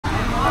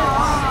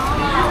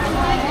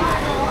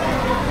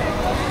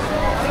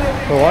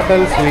So what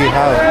else we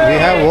have? We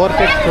have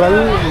Vortex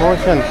 12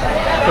 motion,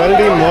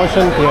 12D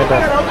motion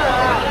theatre.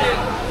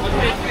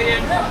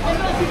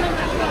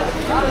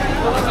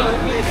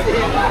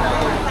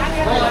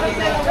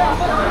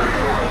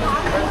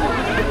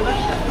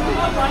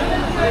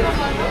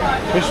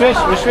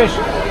 Vishwesh.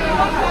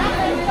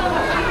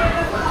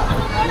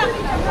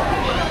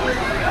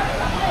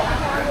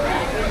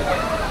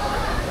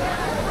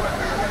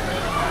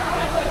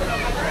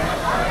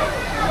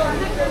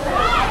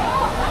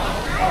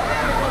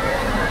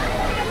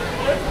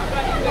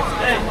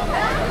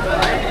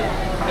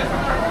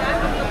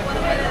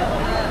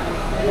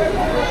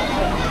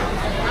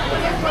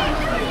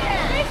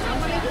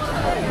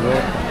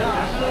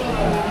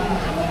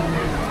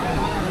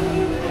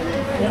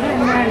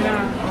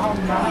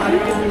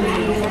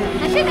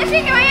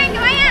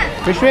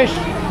 Vishwesh.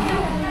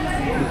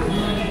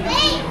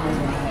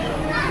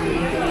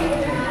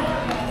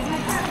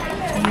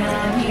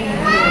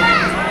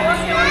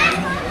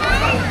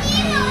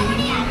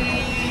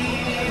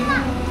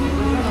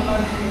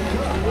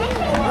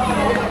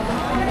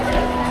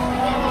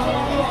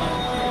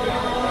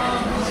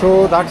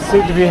 So that's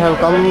it, we have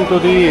come to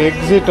the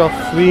exit of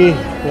the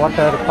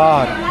water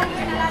park.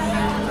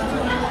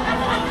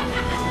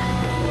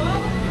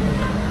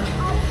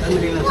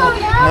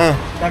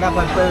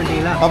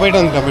 போயிட்டு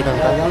வந்துட்டேன்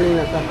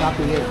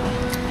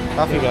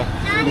காஃபிக்கா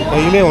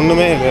கையிலே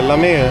ஒன்றுமே இல்லை,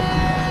 எல்லாமே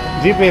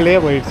ஜிபேலேயே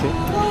போயிடுச்சு.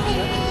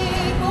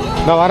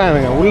 நான் வரேன்,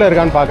 இருங்க உள்ளே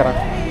இருக்கான்னு பார்க்குறேன்.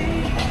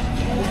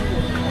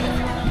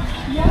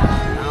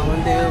 நான்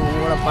வந்து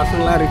உங்களோட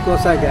பசங்களாம்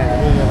ரிக்வஸ்டாக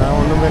கேட்குறேன். நான்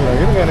ஒன்றுமே இல்லை,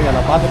 இருங்க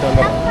நான் பார்த்துட்டு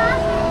வந்துடுறேன்.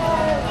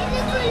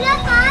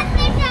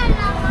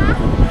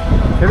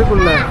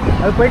 எதுக்குள்ள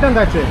அது போயிட்டு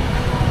வந்தாச்சு.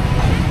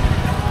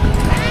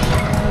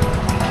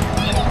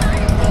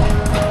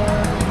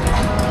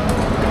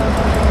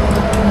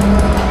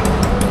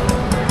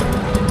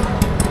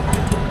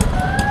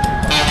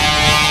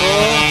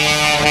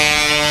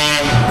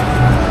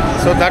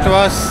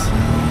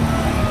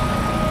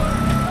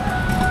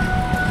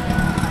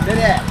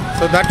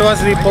 So that was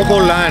the Pogo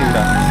Land,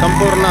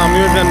 Sampoorna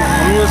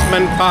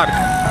Amusement Park.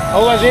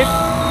 How was it?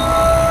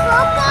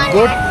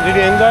 Good. Did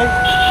you enjoy?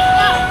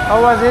 How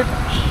was it?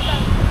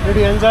 Did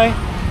you enjoy?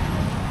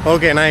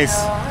 Okay, nice.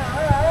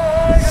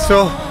 So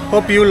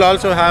hope you will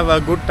also have a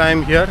good time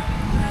here.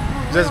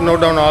 Just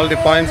note down all the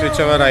points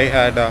whichever I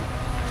had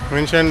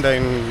mentioned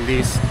in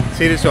this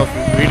series of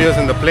videos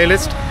in the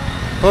playlist.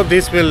 Hope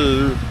this will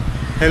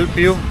help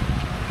you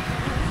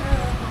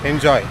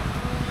enjoy.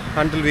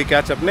 Until we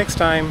catch up next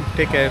time,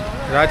 take care.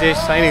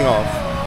 Rajesh signing off.